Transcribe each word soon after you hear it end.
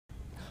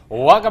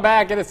Welcome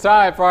back, and it's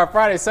time for our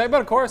Friday segment,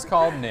 of course,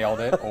 called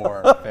Nailed It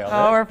or Failed It.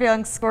 Oh, we're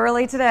feeling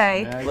squirrely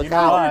today. Yeah, Look you know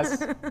out.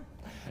 us.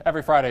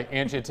 Every Friday,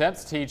 Angie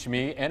attempts to teach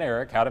me and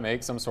Eric how to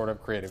make some sort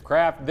of creative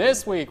craft.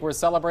 This week, we're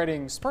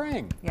celebrating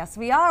spring. Yes,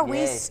 we are.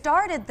 Yay. We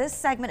started this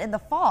segment in the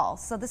fall,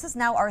 so this is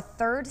now our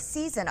third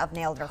season of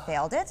Nailed It or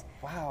Failed It.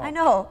 Wow. I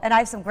know, and I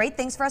have some great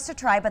things for us to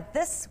try, but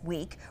this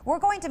week, we're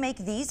going to make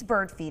these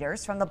bird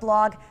feeders from the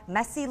blog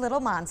Messy Little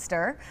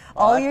Monster.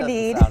 All that you doesn't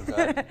need sound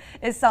good.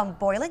 is some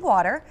boiling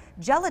water,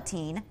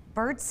 gelatine,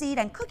 birdseed,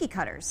 and cookie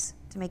cutters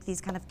to make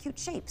these kind of cute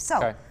shapes. So,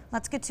 Okay.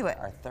 let's get to it.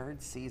 Our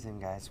third season,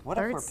 guys. What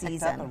Third if we're picked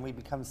season. up and we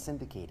become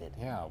syndicated?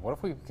 Yeah, what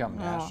if we become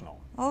national?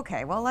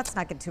 Okay, well, let's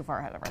not get too far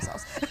ahead of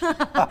ourselves.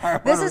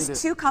 What This do we is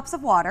do? 2 cups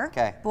of water.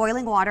 Okay.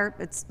 Boiling water.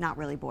 It's not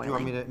really boiling.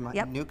 want me to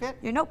nuke it?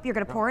 Nope, you're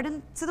going to pour it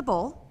into the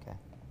bowl. Okay.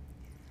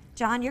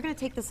 John, you're going to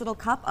take this little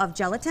cup of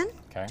gelatin,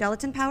 Okay.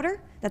 gelatin powder.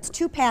 That's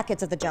 2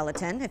 packets of the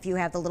gelatin, if you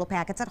have the little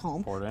packets at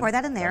home. Pour it in. Pour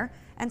that in Okay. there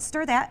and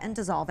stir that and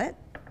dissolve it.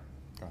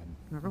 Go ahead.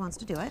 Whoever wants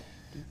to do it.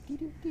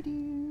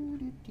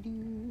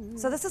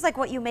 So this is like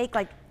what you make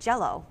like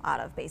Jell-O out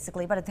of,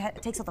 basically, but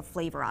it takes all the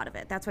flavor out of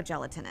it. That's what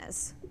gelatin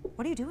is.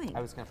 What are you doing?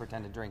 I was going to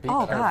pretend to drink.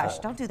 Oh careful. gosh,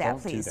 don't do that,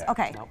 Don't do please. that.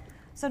 Okay. Nope.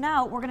 So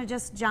now we're gonna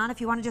just, John, if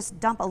you wanna just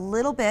dump a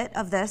little bit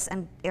of this,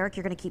 and Eric,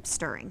 you're gonna keep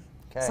stirring.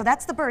 Okay. So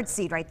that's the bird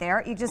seed right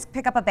there. You just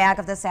pick up a bag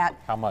of this at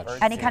How much?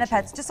 any kind of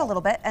pets, just a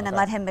little bit, and then Okay.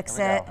 let him mix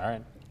Here we it. go. All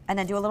right. And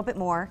then do a little bit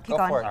more. Keep Go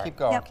going. for it. Keep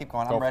going. Yep. Keep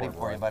going. Go I'm ready for it,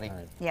 for you, Roy. buddy. All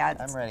right. Yeah,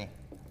 it's I'm ready.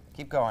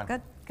 Keep going.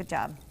 good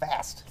job.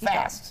 Fast. Keep going.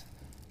 Fast.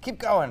 Keep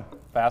going.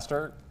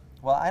 Faster?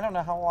 Well, I don't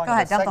know how long Go of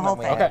ahead, a dump the segment whole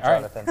we thing. have, Okay,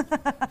 all right.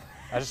 Jonathan.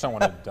 I just don't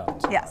want to dump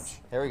too Yes.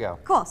 Here we go.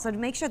 Cool, so to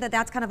make sure that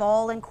that's kind of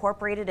all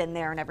incorporated in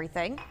there and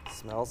everything.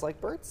 Smells like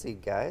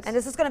birdseed, guys. And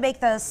this is gonna make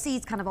the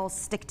seeds kind of all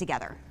stick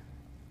together.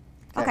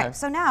 Okay. Okay,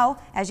 so now,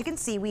 as you can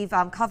see, we've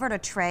covered a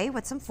tray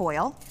with some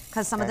foil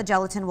because some of the Okay.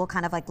 gelatin will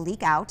kind of like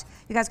leak out.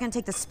 You guys are gonna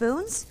take the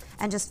spoons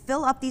and just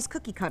fill up these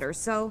cookie cutters.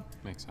 So,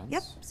 Makes sense.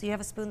 yep, so you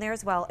have a spoon there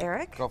as well,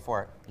 Eric. Go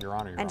for it. Your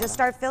Honor, Your And just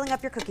Honor. start filling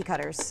up your cookie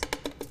cutters.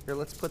 Here,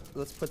 let's put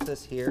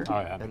this here. Oh,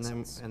 yeah, that and makes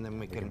then sense. and then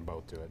we We can can.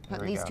 both do it.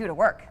 Put we these go. 2 to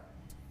work.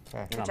 Okay.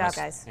 You're Good not job, mess-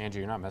 guys. Angie,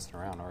 you're not messing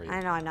around, are you? I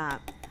know I'm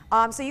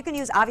not. So you can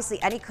use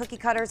obviously any cookie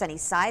cutters, any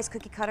size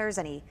cookie cutters,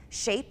 any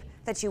shape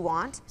that you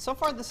want. So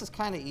far, this is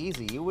kind of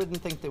easy. You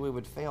wouldn't think that we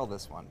would fail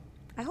this one.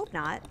 I hope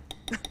not,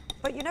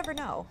 but you never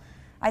know.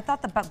 I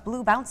thought the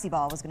blue bouncy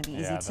ball was going to be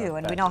easy Yeah, too,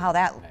 and that we know how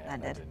that didn't- yeah, that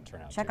ended. didn't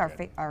turn out Check too our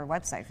good. our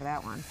website for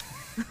that one.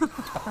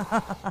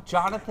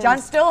 Jonathan. John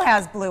still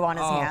has blue on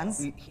his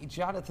hands.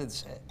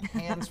 Jonathan's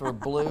hands were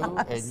blue,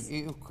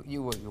 and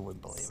you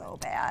wouldn't believe So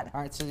it. bad.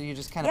 All right, so you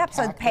just kind of Yep.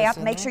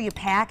 So make sure you. you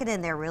pack it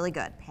in there really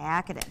good.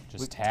 Pack it in.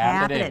 Just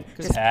tap it in.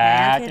 Just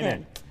Pack it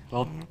in.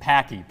 Little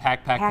packy.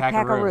 Packaroo.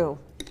 Packaroo.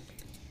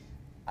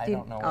 I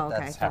don't know what okay.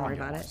 that's Don't talking worry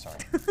about about.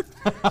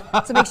 it.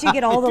 Sorry. So make sure you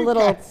get all the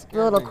little guys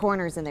scared little me.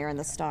 corners in there in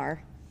the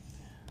star.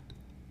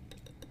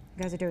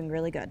 You guys are doing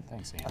really good.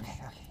 Thanks, Angie.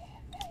 Okay.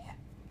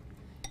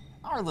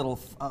 Our little,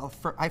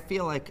 I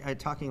feel like I'm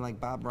talking like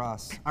Bob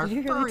Ross. Our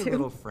You really furry do.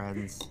 little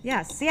friends.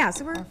 Yes, yeah.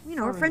 So we're we're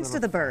furry friends to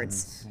little the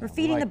birds. friends. We're Yeah, we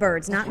feeding like the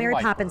birds, birds. not We Mary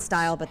like Poppins birds.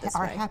 style, but this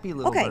Our way. happy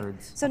little okay.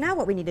 birds. So now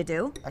what we need to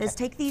do is Okay.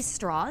 take these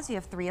straws. You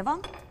have 3 of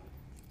them,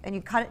 and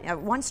you cut it,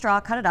 1 straw,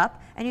 cut it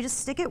up, and you just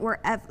stick it where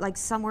like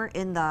somewhere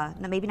in the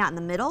maybe not in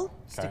the middle,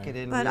 Stick it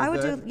in but real I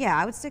would good. do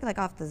I would stick it like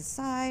off the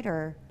side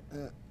or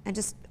and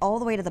just all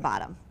the way to the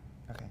bottom.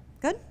 Okay.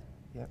 Good.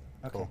 Yep.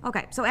 Okay.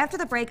 Okay, so after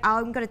the break,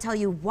 I'm going to tell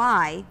you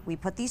why we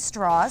put these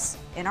straws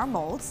in our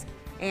molds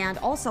and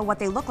also what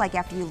they look like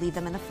after you leave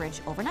them in the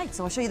fridge overnight.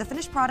 So I'll show you the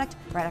finished product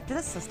right after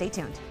this, so stay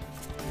tuned.